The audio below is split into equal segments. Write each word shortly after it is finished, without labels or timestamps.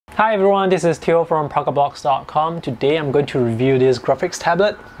Hi everyone, this is Theo from ParkerBlocks.com. Today I'm going to review this graphics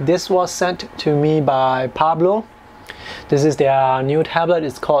tablet. This was sent to me by Parblo. This is their new tablet.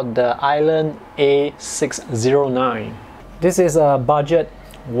 It's called the Island A609. This is a budget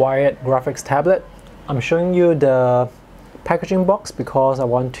wired graphics tablet. I'm showing you the packaging box because I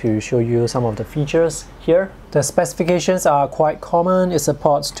want to show you some of the features here. The specifications are quite common. It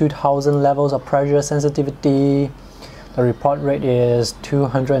supports 2000 levels of pressure sensitivity. The report rate is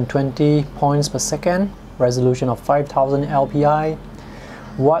 220 points per second, resolution of 5000 LPI.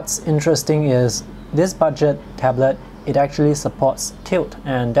 What's interesting is this budget tablet, it actually supports tilt,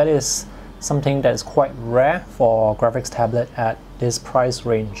 and that is something that is quite rare for a graphics tablet at this price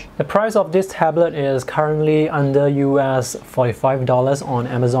range. The price of this tablet is currently under US $45 on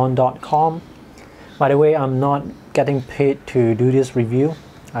Amazon.com. By the way, I'm not getting paid to do this review.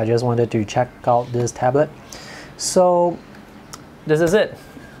 I just wanted to check out this tablet. So this is it.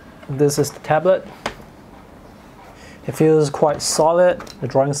 This is the tablet. It feels quite solid. The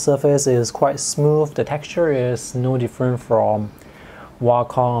drawing surface is quite smooth. The texture is no different from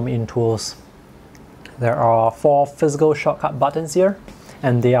Wacom InTools. There are 4 physical shortcut buttons here,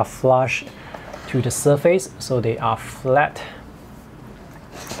 and they are flush to the surface, so they are flat.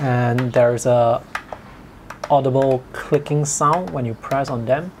 And there's a audible clicking sound when you press on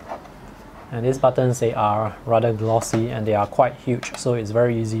them. And these buttons, they are rather glossy and they are quite huge, so it's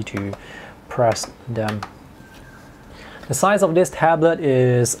very easy to press them. The size of this tablet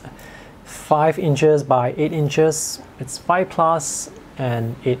is 5 inches by 8 inches. It's 5 plus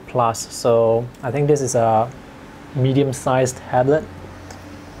and 8 plus, so I think this is a medium-sized tablet.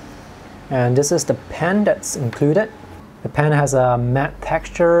 And this is the pen that's included. The pen has a matte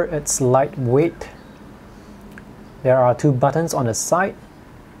texture. It's lightweight. There are 2 buttons on the side,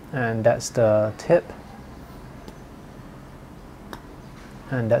 and that's the tip,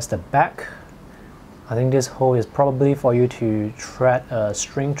 and that's the back. I think this hole is probably for you to thread a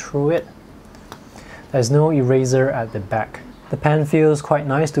string through it. There's no eraser at the back. The pen feels quite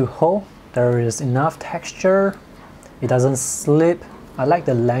nice to hold. There is enough texture. It doesn't slip. I like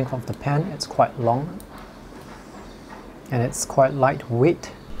the length of the pen. It's quite long and it's quite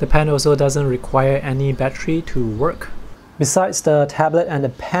lightweight. The pen also doesn't require any battery to work. Besides the tablet and the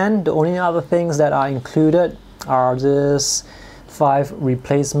pen, the only other things that are included are this 5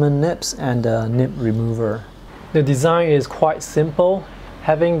 replacement nibs and the nib remover. The design is quite simple.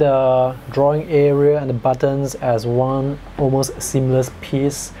 Having the drawing area and the buttons as one almost seamless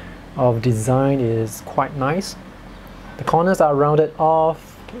piece of design is quite nice. The corners are rounded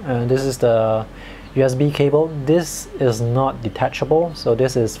off, and this is the USB cable. This is not detachable, so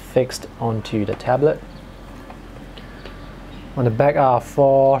this is fixed onto the tablet. On the back are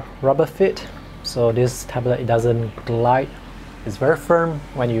 4 rubber feet, so this tablet, it doesn't glide. It's very firm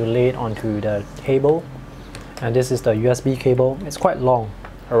when you lay it onto the table. And this is the USB cable. It's quite long,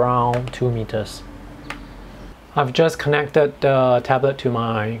 around 2 meters. I've just connected the tablet to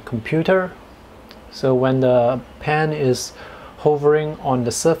my computer. So when the pen is hovering on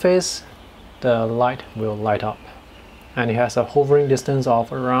the surface, the light will light up. And it has a hovering distance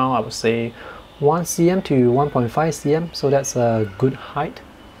of around, I would say, 1 cm to 1.5 cm, so that's a good height.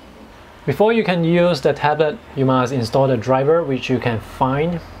 Before you can use the tablet, you must install the driver, which you can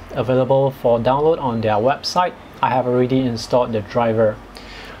find available for download on their website. I have already installed the driver.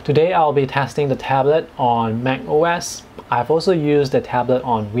 Today I'll be testing the tablet on Mac OS. I've also used the tablet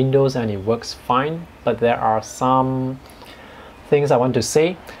on Windows and it works fine, but there are some things I want to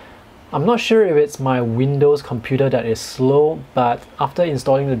say. I'm not sure if it's my Windows computer that is slow, but after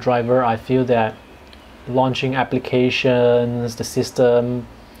installing the driver, I feel that launching applications, the system,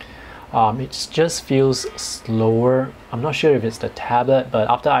 it just feels slower. I'm not sure if it's the tablet, but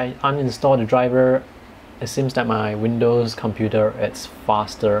after I uninstall the driver, it seems that my Windows computer, it's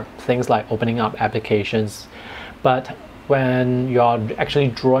faster. Things like opening up applications. But when you're actually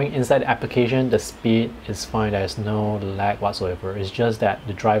drawing inside the application, the speed is fine. There's no lag whatsoever. It's just that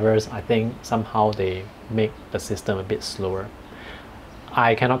the drivers, I think somehow they make the system a bit slower.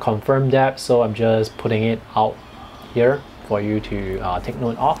 I cannot confirm that, so I'm just putting it out here for you to take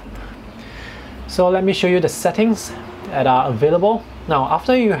note of. So let me show you the settings that are available. Now,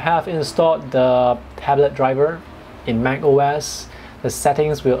 after you have installed the tablet driver in Mac OS, the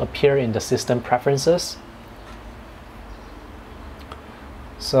settings will appear in the system preferences.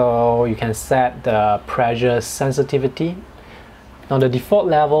 So you can set the pressure sensitivity. Now the default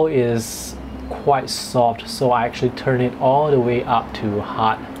level is quite soft, so I actually turn it all the way up to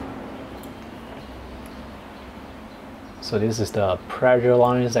hard. So this is the pressure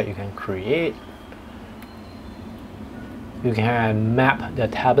lines that you can create. You can map the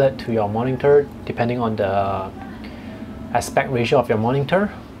tablet to your monitor depending on the aspect ratio of your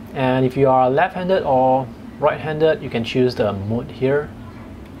monitor. And if you are left-handed or right-handed, you can choose the mode here.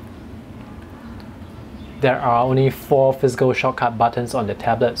 There are only 4 physical shortcut buttons on the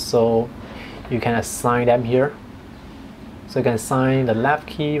tablet, so you can assign them here. So you can assign the left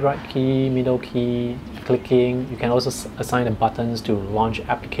key, right key, middle key, clicking. You can also assign the buttons to launch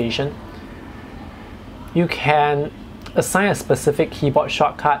application. You can assign a specific keyboard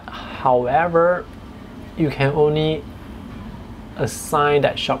shortcut, however, you can only assign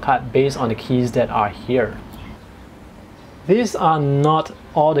that shortcut based on the keys that are here. These are not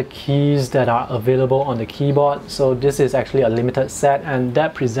all the keys that are available on the keyboard, so this is actually a limited set, and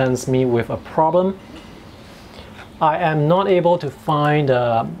that presents me with a problem. I am not able to find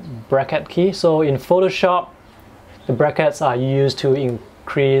the bracket key. So in Photoshop, the brackets are used to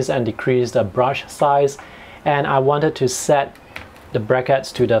increase and decrease the brush size, and I wanted to set the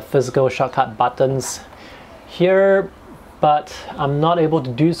brackets to the physical shortcut buttons here, but I'm not able to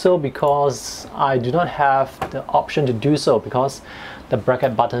do so because I do not have the option to do so because the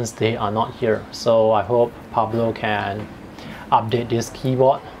bracket buttons, they are not here. So I hope Parblo can update this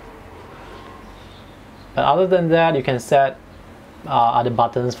keyboard. But other than that, you can set other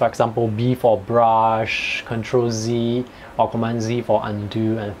buttons, for example B for brush, Ctrl Z or Command Z for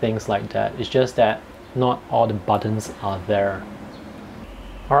undo and things like that. It's just that not all the buttons are there.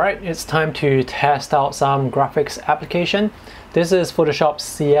 Alright, it's time to test out some graphics application. This is Photoshop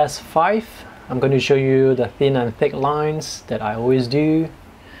CS5. I'm going to show you the thin and thick lines that I always do.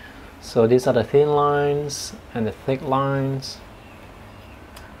 So these are the thin lines and the thick lines.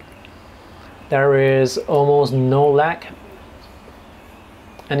 There is almost no lag.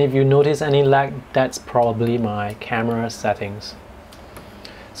 And if you notice any lag, that's probably my camera settings.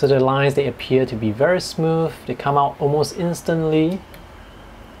 So the lines, they appear to be very smooth. They come out almost instantly.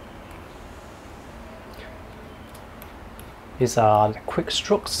 These are the quick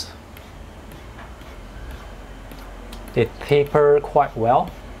strokes. They taper quite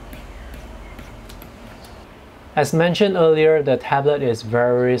well. As mentioned earlier, the tablet is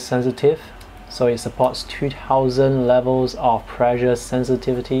very sensitive. So it supports 2000 levels of pressure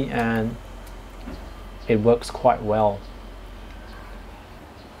sensitivity and it works quite well.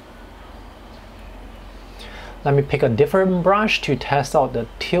 Let me pick a different brush to test out the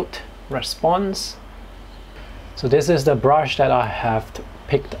tilt response. So this is the brush that I have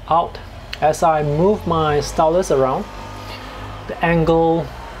picked out. As I move my stylus around, the angle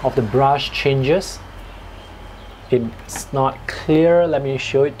of the brush changes. It's not clear, let me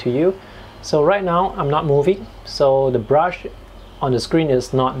show it to you. So right now I'm not moving, so the brush on the screen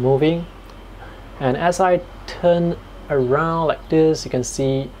is not moving. And as I turn around like this, you can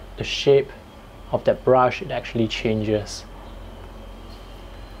see the shape of that brush, it actually changes.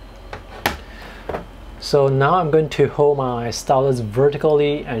 So now I'm going to hold my stylus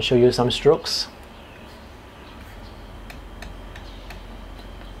vertically and show you some strokes.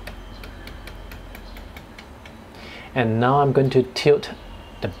 And now I'm going to tilt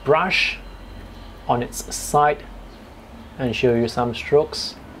the brush on its side and show you some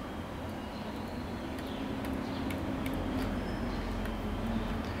strokes.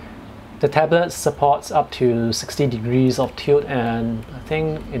 The tablet supports up to 60 degrees of tilt and I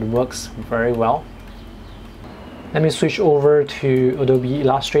think it works very well. Let me switch over to Adobe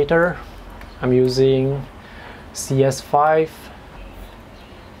Illustrator. I'm using CS5.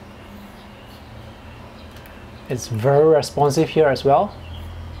 It's very responsive here as well.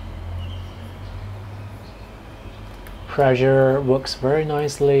 Pressure works very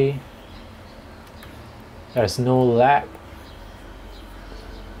nicely. There's no lag.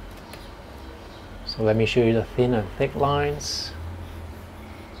 So let me show you the thin and thick lines.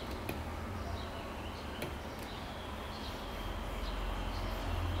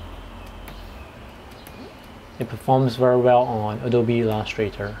 It performs very well on Adobe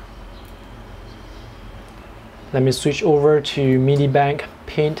Illustrator. Let me switch over to Medibank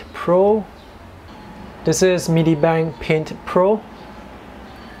Paint Pro. This is Medibank Paint Pro.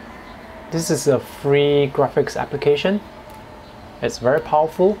 This is a free graphics application. It's very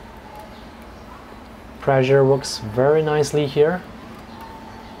powerful. Pressure works very nicely here.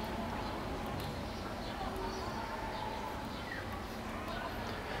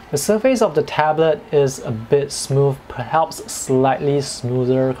 The surface of the tablet is a bit smooth, perhaps slightly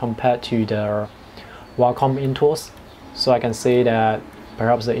smoother compared to the Wacom Intuos. So I can say that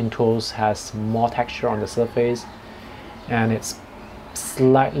perhaps the Intuos has more texture on the surface and it's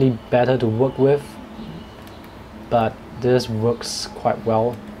slightly better to work with, but this works quite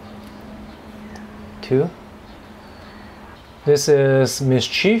well too. This is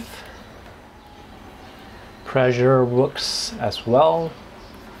Mischief. Pressure works as well.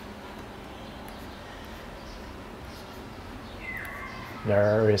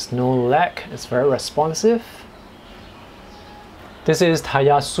 There is no lag, it's very responsive. This is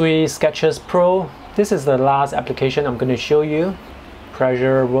Tayasui Sketches Pro. This is the last application I'm going to show you.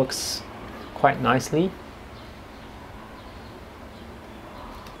 Pressure works quite nicely.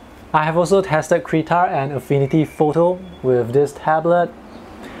 I have also tested Krita and Affinity Photo with this tablet.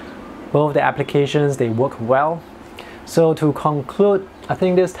 Both the applications, they work well. So to conclude, I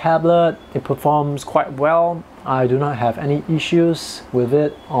think this tablet, it performs quite well. I do not have any issues with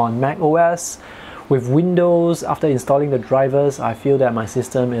it on Mac OS. With Windows, after installing the drivers, I feel that my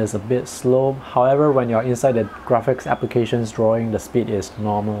system is a bit slow. However, when you're inside the graphics applications drawing, the speed is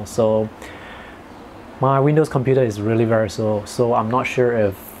normal. So my Windows computer is really very slow. So I'm not sure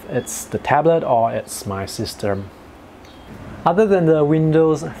if it's the tablet or it's my system. Other than the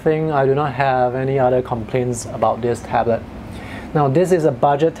Windows thing, I do not have any other complaints about this tablet. Now this is a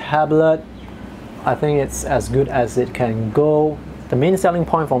budget tablet. I think it's as good as it can go. The main selling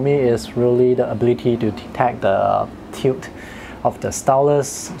point for me is really the ability to detect the tilt of the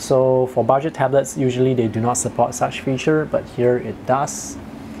stylus. So for budget tablets, usually they do not support such feature, but here it does.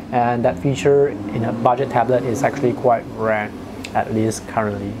 And that feature in a budget tablet is actually quite rare, at least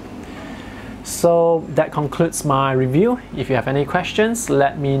currently. So that concludes my review. If you have any questions,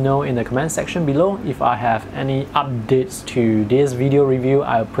 let me know in the comment section below. If I have any updates to this video review,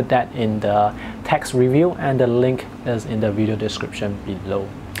 I'll put that in the text review and the link is in the video description below.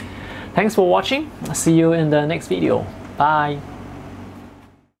 Thanks for watching. See you in the next video. Bye.